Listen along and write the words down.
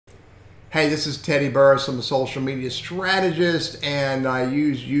Hey, this is Teddy Burriss. I'm a social media strategist, and I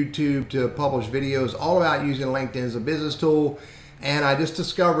use YouTube to publish videos all about using LinkedIn as a business tool. And I just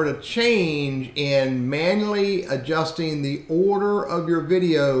discovered a change in manually adjusting the order of your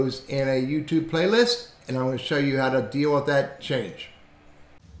videos in a YouTube playlist, and I'm going to show you how to deal with that change.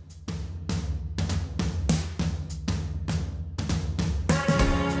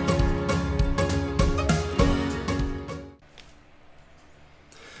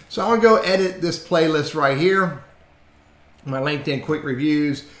 So I'm going to go edit this playlist right here, my LinkedIn quick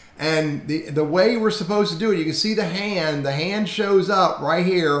reviews. And the way we're supposed to do it, you can see the hand shows up right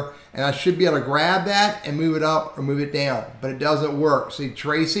here, and I should be able to grab that and move it up or move it down, but it doesn't work. See,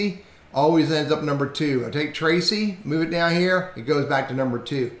 Tracy always ends up number 2. I take Tracy, move it down here, it goes back to number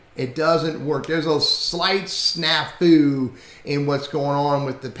 2. It doesn't work. There's a slight snafu in what's going on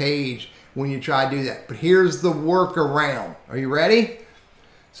with the page when you try to do that. But here's the workaround. Are you ready?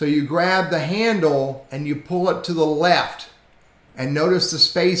 So you grab the handle and you pull it to the left, and notice the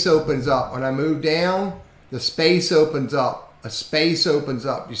space opens up. When I move down, the space opens up. A space opens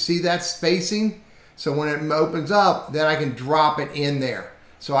up. You see that spacing? So when it opens up, then I can drop it in there.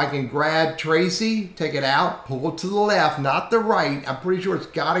 So I can grab Tracy, take it out, pull it to the left, not the right. I'm pretty sure it's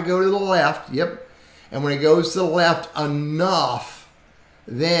got to go to the left. Yep. And when it goes to the left enough,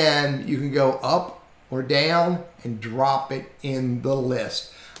 then you can go up or down and drop it in the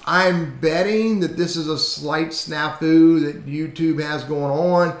list. I'm betting that this is a slight snafu that YouTube has going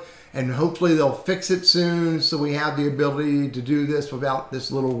on, and hopefully they'll fix it soon so we have the ability to do this without this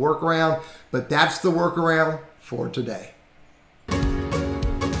little workaround. But that's the workaround for today.